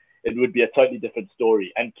happen, it would be a totally different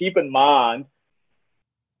story. And keep in mind,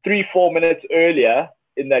 3-4 minutes earlier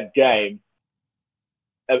in that game,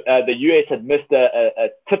 the US had missed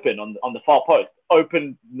a tip-in on the far post,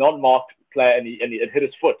 open, non-marked player, and he hit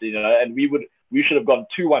his foot, and we should have gone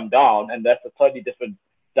 2-1 down, and that's a totally different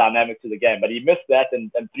dynamic to the game. But he missed that,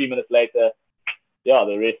 and 3 minutes later,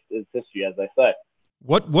 the rest is history, as they say.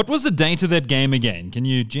 What was the date of that game again? Can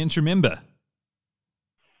you gents remember?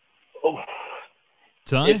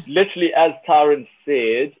 It's literally, as Tyron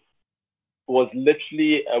said, was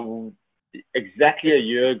literally exactly a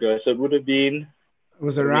year ago. So it would have been... It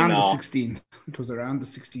was around the 16th. It was around the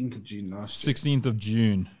 16th of June last year. 16th of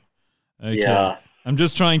June. Okay. Yeah. I'm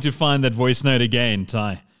just trying to find that voice note again,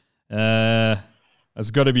 Ty.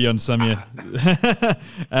 It's got to be on some year.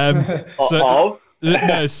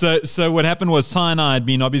 So what happened was Ty and I had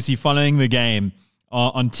been obviously following the game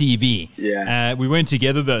on TV. Yeah. We weren't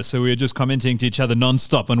together though, so we were just commenting to each other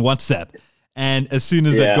nonstop on WhatsApp. And as soon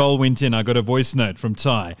as that goal went in, I got a voice note from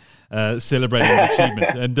Ty celebrating the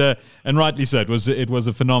achievement, and rightly so. It was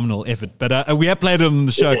a phenomenal effort. But we have played it on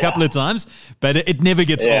the show a couple of times, but it never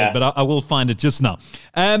gets old. But I will find it just now.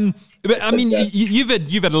 But I mean, you've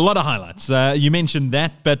had a lot of highlights. You mentioned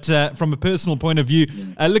that, but from a personal point of view,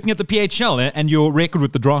 looking at the PHL and your record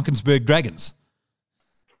with the Drakensberg Dragons.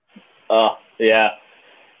 Yeah,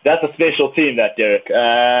 that's a special team, that, Derek,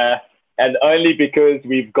 and only because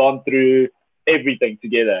we've gone through everything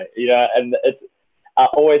together, and I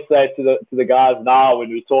always say to the guys now when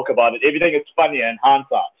we talk about it, everything is funny in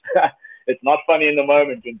hindsight. It's not funny in the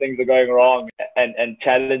moment when things are going wrong and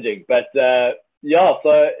challenging. But so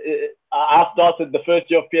I started the first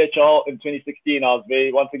year of PHL in 2016. I was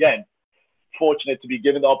once again, fortunate to be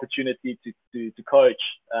given the opportunity to coach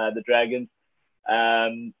the Dragons.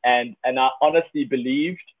 And I honestly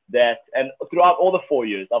believed that, and throughout all the 4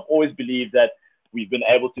 years, I've always believed that we've been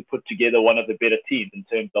able to put together one of the better teams in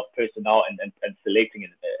terms of personnel and selecting it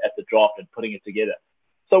at the draft and putting it together.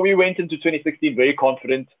 So we went into 2016 very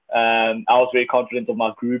confident. I was very confident of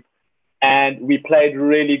my group, and we played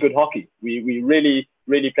really good hockey. We really,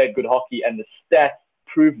 really played good hockey, and the stats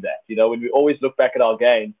proved that. When we always look back at our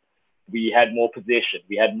games, we had more possession,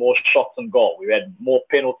 we had more shots on goal, we had more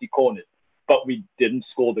penalty corners, but we didn't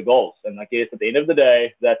score the goals. And I guess at the end of the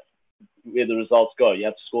day, that's where the results go. You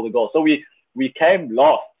have to score the goals. So we came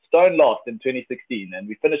stone last in 2016, and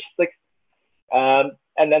we finished 6th.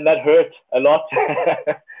 And then that hurt a lot.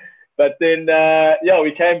 But then,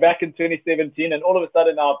 we came back in 2017, and all of a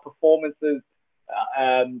sudden our performances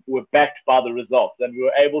were backed by the results, and we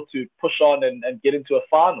were able to push on and get into a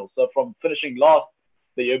final. So from finishing last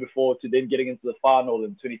the year before to then getting into the final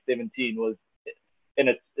in 2017 was, in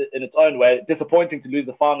its own way, disappointing to lose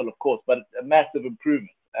the final, of course, but a massive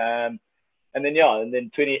improvement. And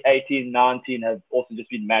then 2018-19 has also just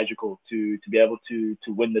been magical to be able to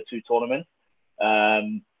win the two tournaments.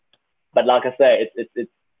 But like I say,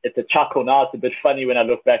 it's a chuckle now. It's a bit funny when I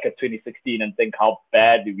look back at 2016 and think how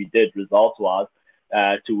badly we did results-wise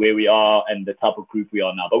to where we are and the type of group we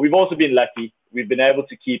are now. But we've also been lucky. We've been able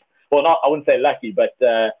to keep, well, not, I wouldn't say lucky, but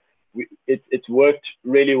it's worked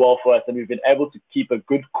really well for us, and we've been able to keep a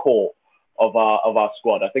good core of our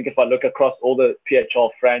squad. I think if I look across all the PHL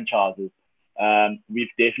franchises, we've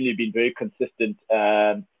definitely been very consistent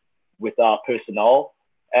with our personnel,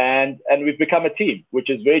 and we've become a team, which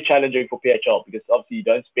is very challenging for PHL because obviously you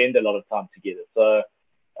don't spend a lot of time together. So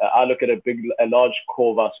I look at a large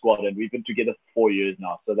core of our squad, and we've been together for 4 years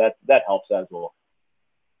now, so that helps as well.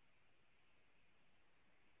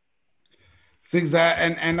 Things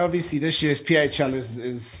and obviously this year's PHL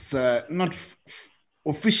is not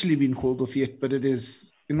officially been called off yet, but it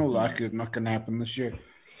is in all likelihood not going to happen this year.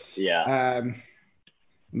 Yeah.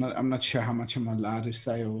 I'm not sure how much I'm allowed to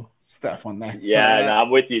say or stuff on that. Yeah, no, I'm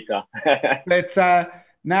with you, sir. But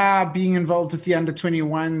now being involved with the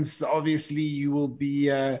under-21s, obviously you will be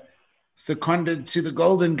seconded to the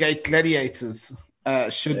Golden Gate Gladiators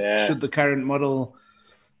should the current model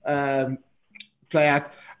play out.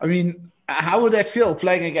 I mean, how would that feel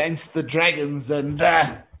playing against the Dragons and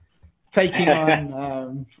taking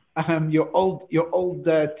on your old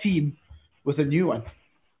team with a new one?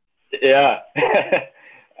 Yeah.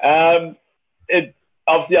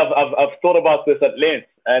 Obviously I've thought about this at length,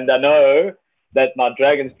 and I know that my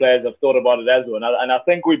Dragons players have thought about it as well, and I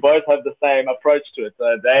think we both have the same approach to it.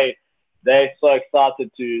 So they're so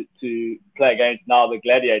excited to play against now the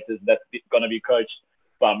Gladiators that's going to be coached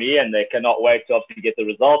by me, and they cannot wait to obviously get the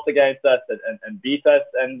results against us and beat us,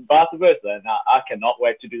 and vice versa. And I cannot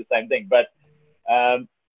wait to do the same thing. But I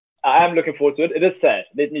am looking forward to it. It is sad.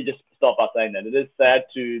 Let me just start by saying that. It is sad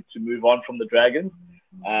to move on from the Dragons.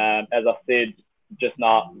 As I said just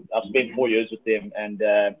now, I've spent 4 years with them, and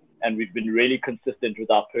we've been really consistent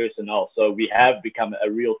with our personnel. So we have become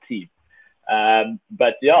a real team.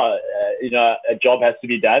 But yeah, a job has to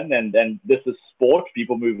be done, and this is sport.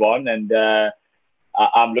 People move on, and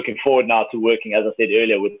I'm looking forward now to working, as I said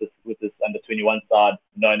earlier, with this under-21 side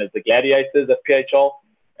known as the Gladiators at PHL.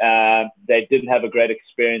 They didn't have a great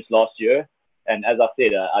experience last year, and as I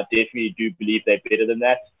said, I definitely do believe they're better than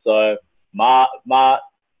that. So my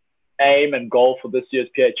aim and goal for this year's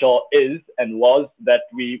PHL is and was that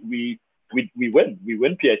we win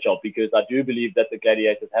PHL, because I do believe that the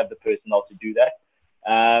Gladiators have the personnel to do that.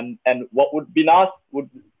 And what would be nice would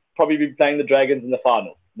probably be playing the Dragons in the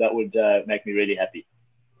final. That would make me really happy.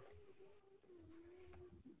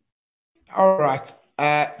 All right.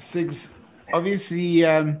 Sigs, obviously,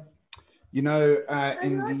 in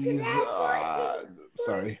these...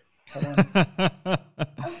 sorry.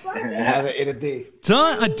 Another edit there.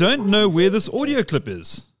 I don't know where this audio clip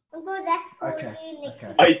is. Okay.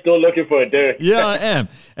 Are you still looking for it, Derek? Yeah, I am.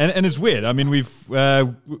 And it's weird. I mean, we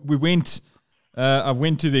went... I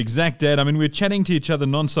went to the exact date. I mean, we were chatting to each other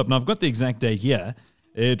nonstop. And I've got the exact date here.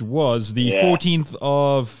 It was the 14th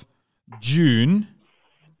of June,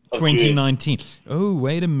 2019. Oh,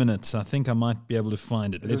 wait a minute. I think I might be able to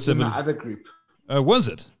find it. It was in the other group. Was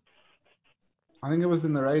it? I think it was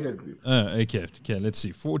in the Radar group. Oh, okay. Okay, let's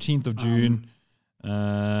see. 14th of June.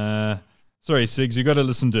 Sorry, Sigs, you got to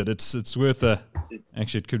listen to it. It's worth a...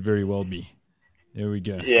 Actually, it could very well be. There we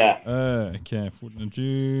go. Yeah. Okay, 14th of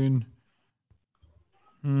June.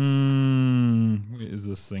 Where is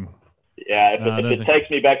this thing? Yeah, if it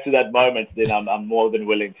takes me back to that moment, then I'm more than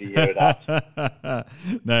willing to hear it out.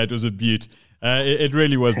 No, it was a beaut. It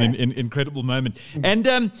really was an incredible moment. And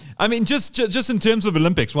I mean, just in terms of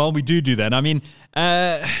Olympics, while we do that, I mean,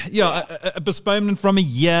 a postponement from a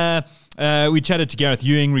year. We chatted to Gareth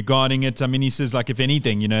Ewing regarding it. I mean, he says, like, if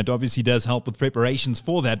anything, it obviously does help with preparations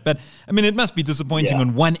for that. But I mean, it must be disappointing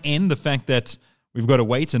on one end, the fact that we've got to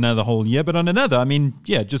wait another whole year. But on another, I mean,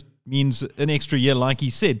 it just means an extra year, like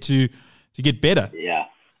he said, to get better. Yeah,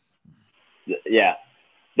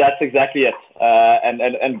 that's exactly it.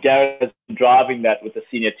 And Gareth has been driving that with the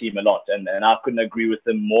senior team a lot, and I couldn't agree with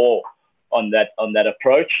him more on that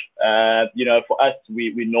approach. For us,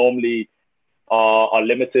 we normally are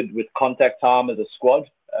limited with contact time as a squad.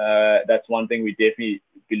 That's one thing we definitely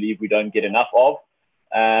believe we don't get enough of.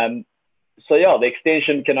 So the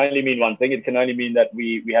extension can only mean one thing. It can only mean that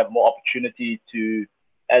we have more opportunity to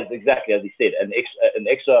as exactly as he said, an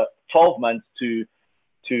extra 12 months to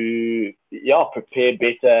prepare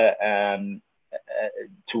better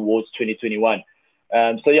towards 2021.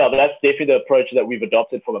 So that's definitely the approach that we've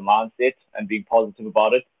adopted from a mindset and being positive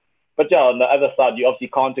about it. But on the other side, you obviously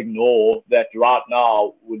can't ignore that right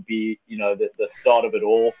now would be, the start of it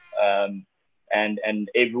all. And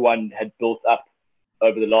everyone had built up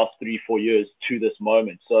over the last 3-4 years to this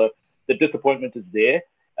moment. So the disappointment is there.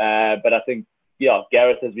 But I think,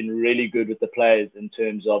 Gareth has been really good with the players in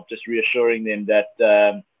terms of just reassuring them that,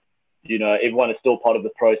 everyone is still part of the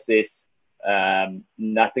process.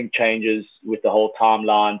 Nothing changes with the whole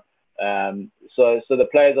timeline. So the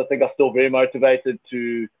players, I think, are still very motivated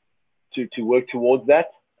to work towards that.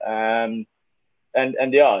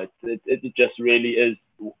 It just really is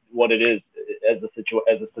what it is as a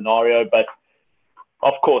scenario. But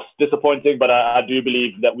of course, disappointing. But I do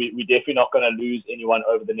believe that we're definitely not going to lose anyone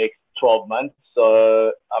over the next 12 months.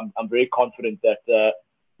 So I'm very confident that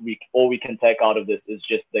all we can take out of this is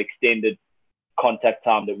just the extended contact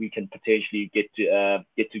time that we can potentially get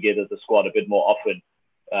together as a squad a bit more often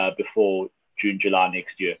before June, July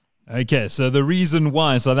next year. Okay, so the reason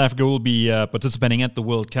why South Africa will be participating at the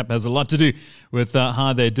World Cup has a lot to do with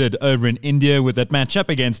how they did over in India with that matchup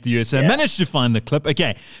against the USA. I managed to find the clip.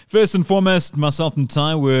 Okay, first and foremost, myself and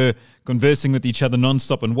Ty were conversing with each other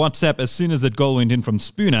nonstop on WhatsApp. As soon as that goal went in from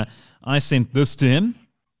Spooner, I sent this to him.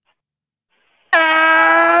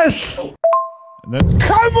 Yes!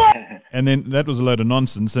 Come on! And then that was a load of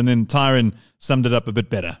nonsense. And then Tyron summed it up a bit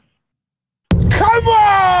better. Come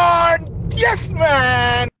on! Yes,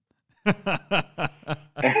 man!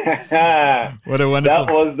 What a wonderful...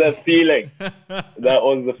 That was the feeling.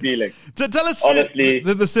 Tell us, honestly,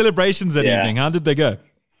 the celebrations that evening, how did they go?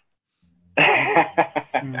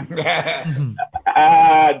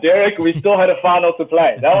 Derek, we still had a final to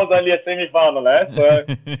play. That was only a semi-final, so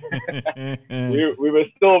we were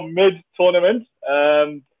still mid-tournament.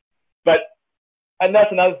 And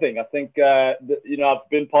that's another thing. I think, I've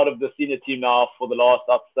been part of the senior team now for the last,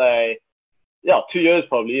 I'd say, 2 years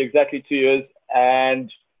probably, exactly 2 years.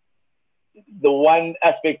 And the one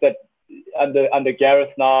aspect that under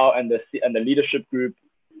Gareth now and the leadership group,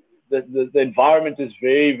 the environment is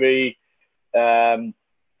very, very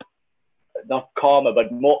not calmer,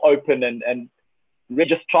 but more open and really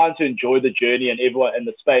just trying to enjoy the journey and everyone in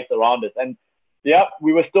the space around us. And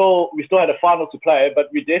we still had a final to play, but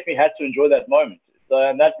we definitely had to enjoy that moment. So,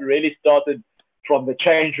 and that really started from the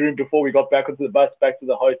change room before we got back onto the bus, back to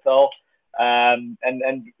the hotel.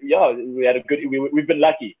 We had we've been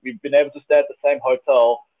lucky. We've been able to stay at the same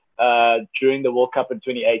hotel during the World Cup in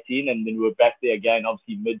 2018, and then we were back there again,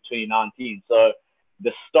 obviously mid-2019. So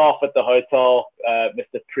the staff at the hotel,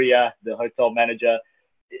 Mr. Priya, the hotel manager,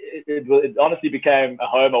 it honestly became a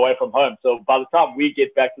home away from home. So by the time we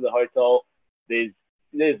get back to the hotel, there's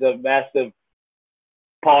a massive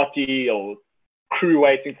party or crew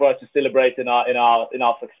waiting for us to celebrate in our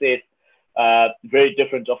success. Very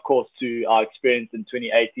different, of course, to our experience in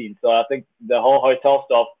 2018. So I think the whole hotel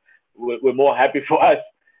staff were more happy for us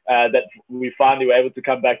that we finally were able to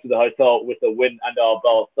come back to the hotel with a win under our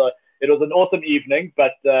belt. So it was an awesome evening,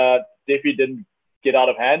 but definitely didn't get out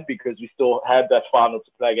of hand because we still had that final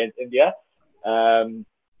to play against India.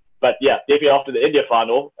 But definitely after the India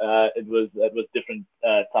final, it was different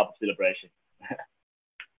type of celebration.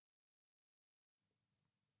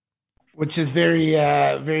 Which is very,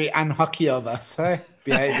 very unhockey of us,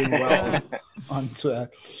 behaving well on tour.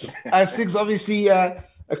 Sigs, obviously,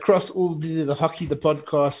 across all the Hockey, the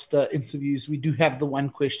podcast interviews, we do have the one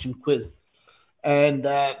question quiz. And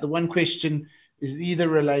the one question is either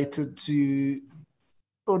related to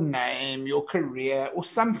your name, your career, or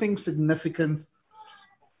something significant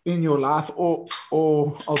in your life, or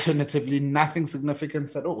alternatively, nothing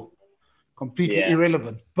significant at all. Completely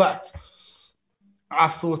irrelevant. But I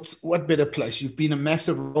thought, what better place? You've been a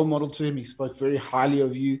massive role model to him. He spoke very highly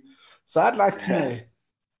of you. So I'd like to know,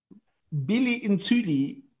 Billy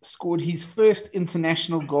Ntuli scored his first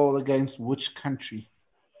international goal against which country?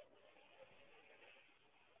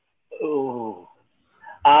 Oh,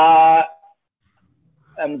 I'm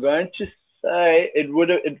going to say it would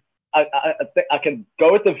have. I think I can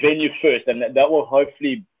go with the venue first, and that will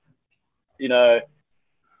hopefully,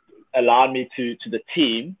 align me to the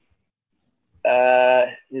team.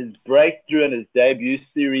 His breakthrough and his debut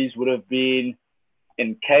series would have been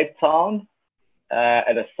in Cape Town,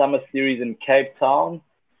 at a summer series in Cape Town.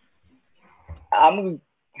 I'm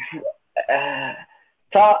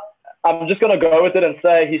just going to go with it and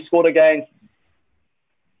say he scored against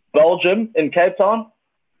Belgium in Cape Town.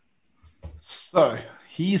 So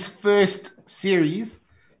his first series,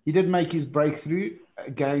 he did make his breakthrough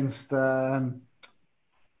against.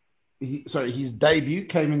 His debut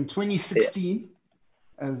came in 2016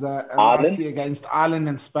 as a righty against Ireland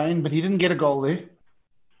and Spain, but he didn't get a goal there.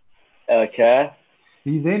 Okay.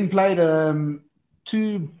 He then played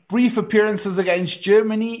 2 brief appearances against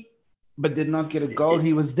Germany, but did not get a goal.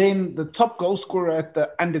 He was then the top goal scorer at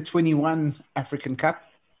the Under-21 African Cup.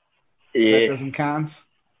 Yeah. That doesn't count.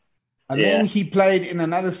 And then he played in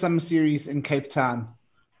another summer series in Cape Town,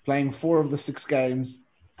 playing 4 of the 6 games.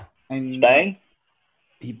 And Spain?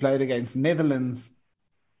 He played against Netherlands,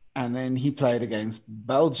 and then he played against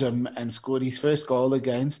Belgium and scored his first goal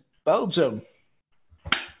against Belgium.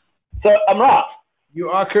 So I'm right. You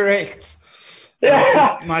are correct.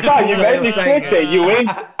 Yeah, you made me quick there. You went.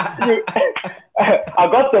 I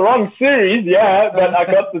got the wrong series, but I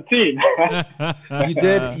got the team. You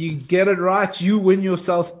did. You get it right. You win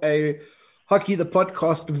yourself a Hockey the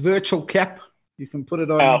Podcast virtual cap. You can put it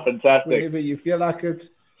on whenever you feel like it.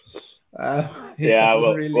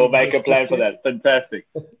 We'll make a plan for that. Fantastic.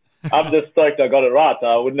 I'm just stoked I got it right.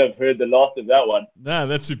 I wouldn't have heard the last of that one. No,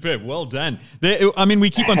 that's superb. Well done. We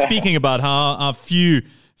keep on speaking about how our few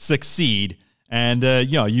succeed. And,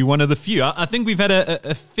 you're one of the few. I think we've had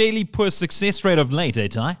a fairly poor success rate of late,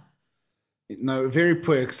 Ty? No, very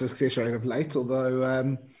poor success rate of late,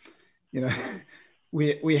 although,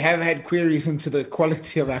 we have had queries into the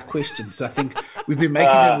quality of our questions. So I think we've been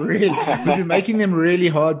making them really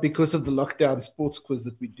hard because of the lockdown sports quiz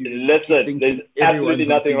that we do. Listen, there's absolutely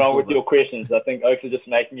nothing wrong with your questions. I think Oaks are just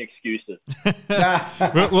making excuses.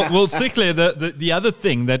 well, Sikle, the other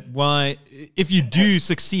thing if you do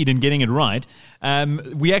succeed in getting it right,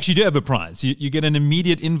 we actually do have a prize. You get an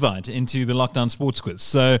immediate invite into the lockdown sports quiz.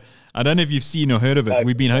 So I don't know if you've seen or heard of it. Okay.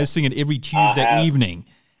 We've been hosting it every Tuesday evening,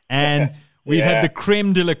 and we've had the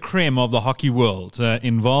creme de la creme of the hockey world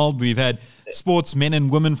involved. We've had sportsmen and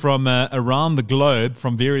women from around the globe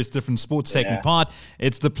from various different sports taking part.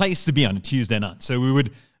 It's the place to be on a Tuesday night. So we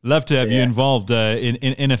would love to have you involved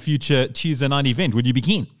in a future Tuesday night event. Would you be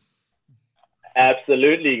keen?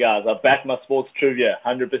 Absolutely, guys. I back my sports trivia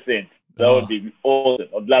 100%. That would be awesome.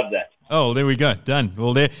 I'd love that. Oh, there we go. Done.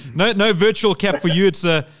 Well, no virtual cap for you. It's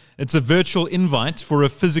a virtual invite for a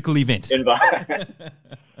physical event.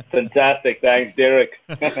 Fantastic. Thanks, Derek.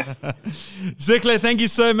 Sikle, thank you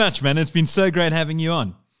so much, man. It's been so great having you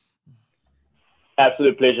on.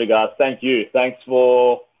 Absolute pleasure, guys. Thank you. Thanks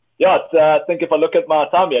for... I think if I look at my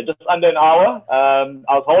time here, just under an hour. I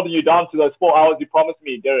was holding you down to those 4 hours you promised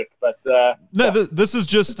me, Derek. But this is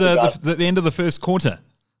just the end of the first quarter.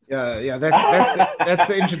 Yeah, that's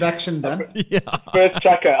the introduction done. Yeah. First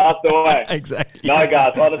chucker out the way. Exactly. No,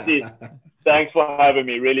 guys, honestly, thanks for having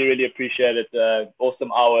me. Really, really appreciate it.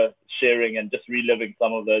 Awesome hour sharing and just reliving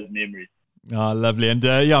some of those memories. Oh, lovely. And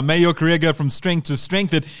may your career go from strength to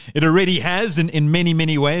strength. It already has in many,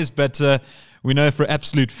 many ways, but we know for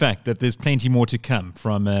absolute fact that there's plenty more to come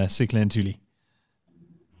from Sikle Ntuli.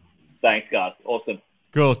 Thanks, guys. Awesome.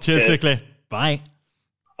 Cool. Cheers. Sikle. Bye.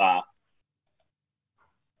 Bye.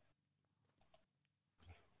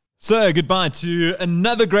 So, goodbye to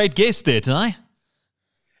another great guest there, Ty.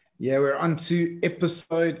 Yeah, we're on to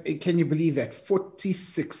episode, can you believe that?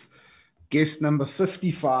 46, guest number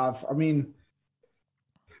 55. I mean,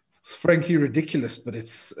 it's frankly ridiculous, but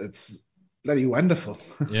it's bloody wonderful.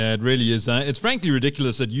 Yeah, it really is. It's frankly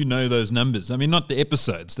ridiculous that you know those numbers. I mean, not the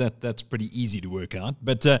episodes. That's pretty easy to work out.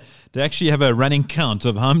 But to actually have a running count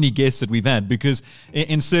of how many guests that we've had, because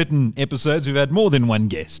in certain episodes we've had more than one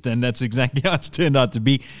guest, and that's exactly how it's turned out to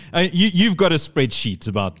be. You've got a spreadsheet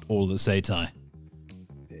about all this, Ty?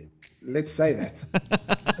 Let's say that.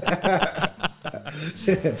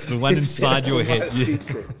 It's the one inside your head.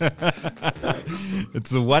 It's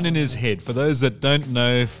the one in his head. For those that don't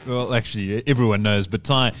know, well, actually, everyone knows, but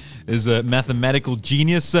Ty is a mathematical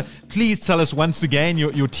genius. Please tell us once again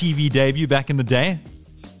your TV debut back in the day.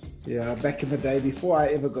 Yeah, back in the day, before I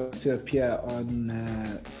ever got to appear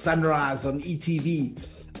on Sunrise on ETV,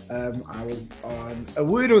 I was on A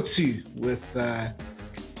Word or Two with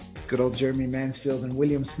good old Jeremy Mansfield and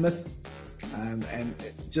William Smith. And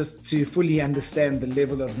just to fully understand the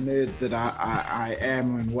level of nerd that I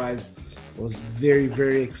am and was very,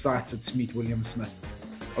 very excited to meet William Smith.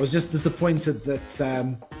 I was just disappointed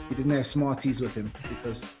that he didn't have Smarties with him,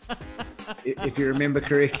 because if you remember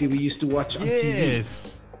correctly, we used to watch on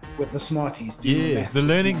TV with the Smarties. The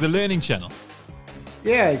learning channel.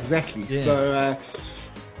 Yeah, exactly. Yeah. So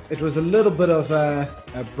it was a little bit of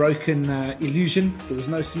a broken illusion. There was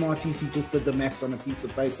no Smarties. He just did the maths on a piece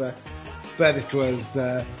of paper. But it was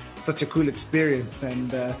such a cool experience,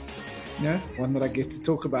 and one that I get to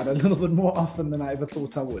talk about a little bit more often than I ever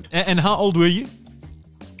thought I would. And how old were you?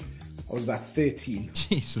 I was about 13.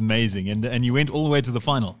 Jeez, amazing. And you went all the way to the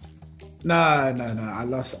final. No. I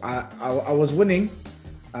lost. I was winning.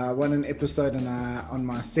 I won an episode, and on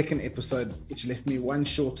my second episode, which left me one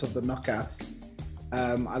short of the knockouts,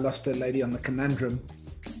 I lost a lady on the conundrum,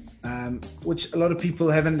 which a lot of people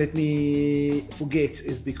haven't let me forget,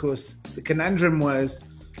 is because the conundrum was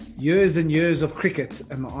years and years of cricket,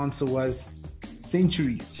 and the answer was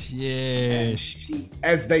centuries. Yeah.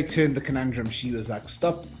 As they turned the conundrum, she was like,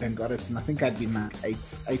 stop, and got it. And I think I'd been like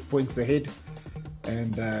eight points ahead,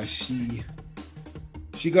 and she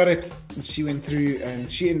got it, and she went through,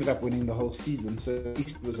 and she ended up winning the whole season, so at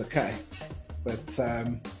least it was okay. But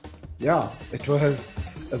yeah, it was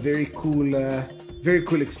a very cool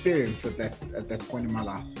experience at that point in my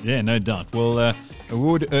life. Yeah, no doubt. Well, a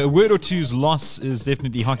word or two's loss is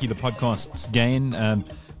definitely Hockey the Podcast's gain.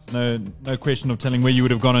 No question of telling where you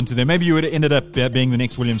would have gone into there. Maybe you would have ended up being the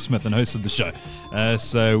next William Smith and host of the show.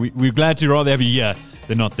 So we're glad to rather have you here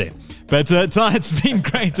than not there. But Ty, it's been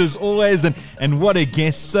great as always, and what a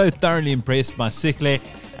guest! So thoroughly impressed by Sikle,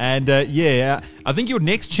 and I think your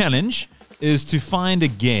next challenge is to find a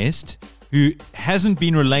guest who hasn't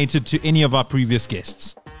been related to any of our previous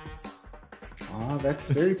guests. Oh, that's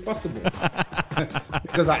very possible.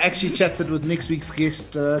 Because I actually chatted with next week's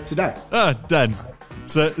guest today. Oh, done.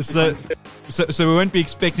 So we won't be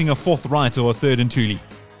expecting a fourth right or a third in Thule.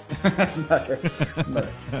 No.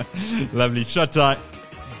 Lovely shot, Ty.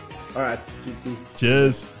 All right, sweet.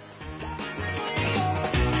 Cheers.